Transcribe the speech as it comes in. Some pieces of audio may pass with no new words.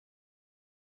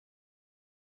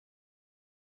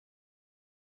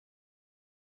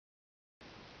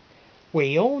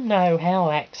We all know how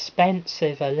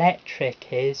expensive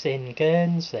electric is in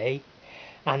Guernsey,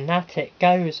 and that it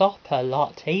goes up a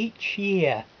lot each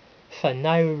year for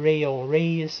no real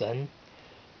reason.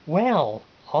 Well,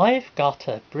 I've got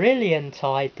a brilliant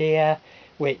idea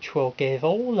which will give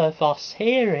all of us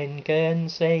here in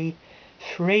Guernsey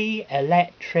free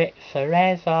electric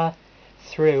forever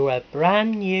through a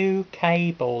brand new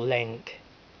cable link.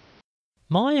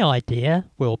 My idea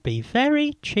will be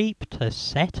very cheap to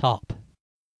set up.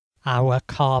 Our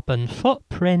carbon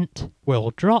footprint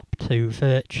will drop to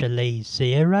virtually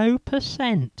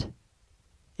 0%.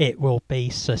 It will be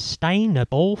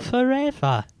sustainable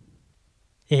forever.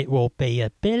 It will be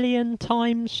 1 billion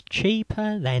times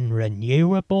cheaper than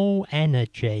renewable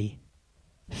energy.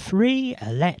 Free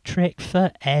electric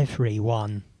for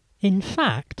everyone. In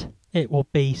fact, it will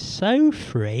be so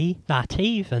free that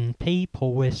even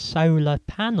people with solar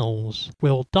panels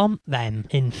will dump them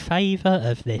in favour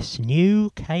of this new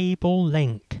cable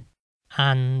link.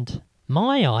 And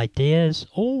my ideas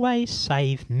always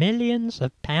save millions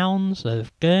of pounds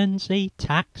of Guernsey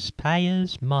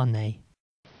taxpayers' money.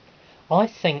 I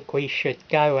think we should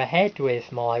go ahead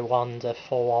with my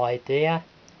wonderful idea,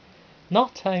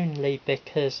 not only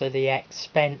because of the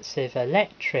expensive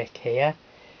electric here,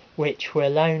 which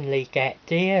will only get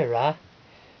dearer,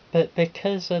 but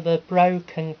because of the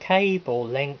broken cable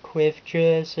link with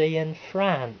Jersey and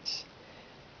France,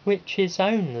 which is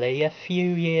only a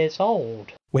few years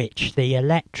old. Which the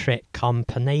electric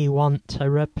company want to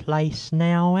replace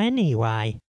now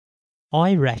anyway.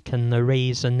 I reckon the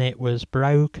reason it was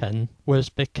broken was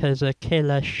because a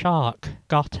killer shark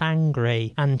got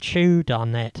angry and chewed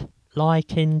on it,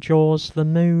 like in Jaws the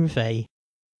movie.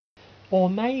 Or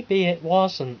maybe it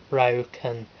wasn't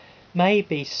broken.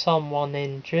 Maybe someone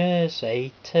in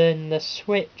Jersey turned the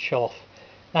switch off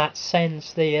that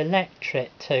sends the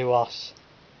electric to us.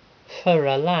 For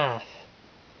a laugh.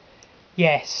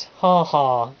 Yes, ha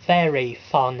ha, very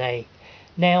funny.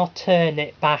 Now turn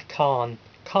it back on.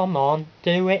 Come on,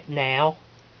 do it now.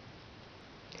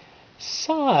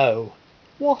 So,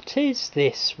 what is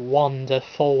this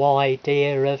wonderful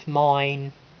idea of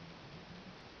mine?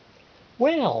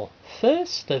 Well,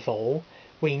 first of all,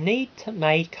 we need to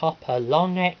make up a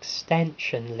long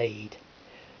extension lead,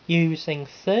 using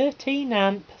 13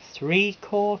 amp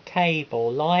 3-core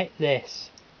cable like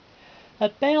this.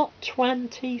 About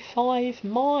 25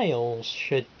 miles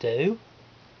should do.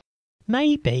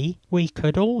 Maybe we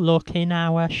could all look in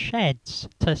our sheds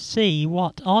to see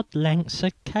what odd lengths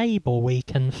of cable we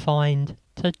can find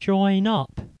to join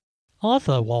up.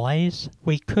 Otherwise,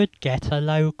 we could get a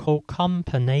local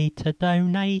company to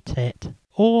donate it,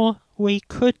 or we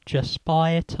could just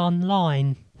buy it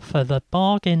online for the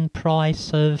bargain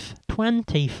price of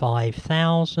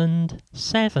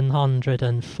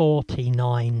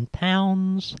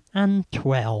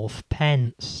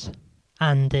 £25,749.12.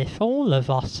 And if all of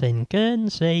us in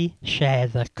Guernsey share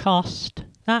the cost,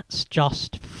 that's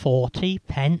just 40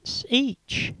 pence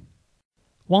each.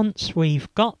 Once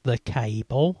we've got the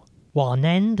cable, one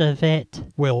end of it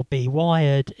will be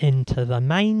wired into the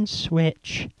main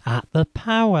switch at the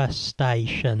power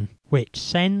station, which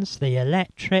sends the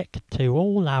electric to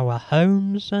all our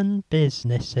homes and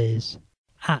businesses.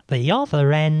 At the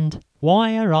other end,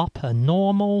 wire up a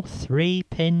normal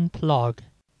 3-pin plug.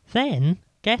 Then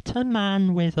get a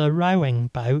man with a rowing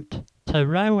boat to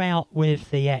row out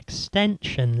with the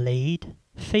extension lead,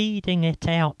 feeding it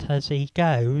out as he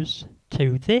goes,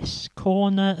 to this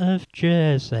corner of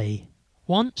Jersey.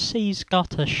 Once he's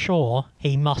got ashore,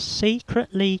 he must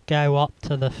secretly go up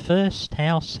to the first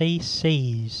house he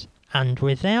sees, and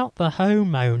without the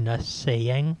homeowner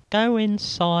seeing, go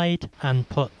inside and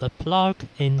put the plug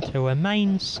into a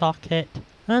main socket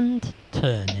and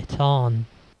turn it on.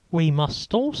 We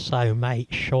must also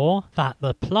make sure that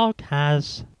the plug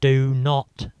has "Do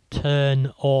not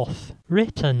turn off"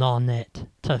 written on it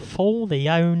to fool the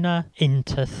owner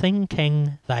into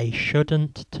thinking they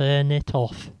shouldn't turn it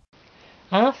off.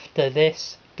 After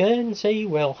this, Guernsey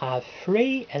will have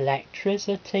free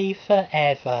electricity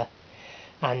forever,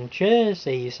 and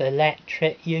Jersey's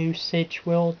electric usage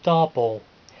will double,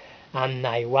 and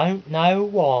they won't know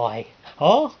why.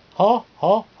 Ha ha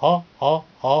ha ha ha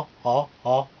ha ha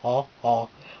ha ha ha.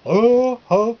 Oh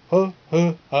ho ho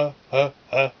ho ho ho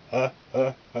ho ho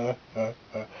ho ho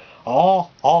ho. Oh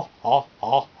ha ha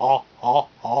ha ha ha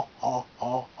ha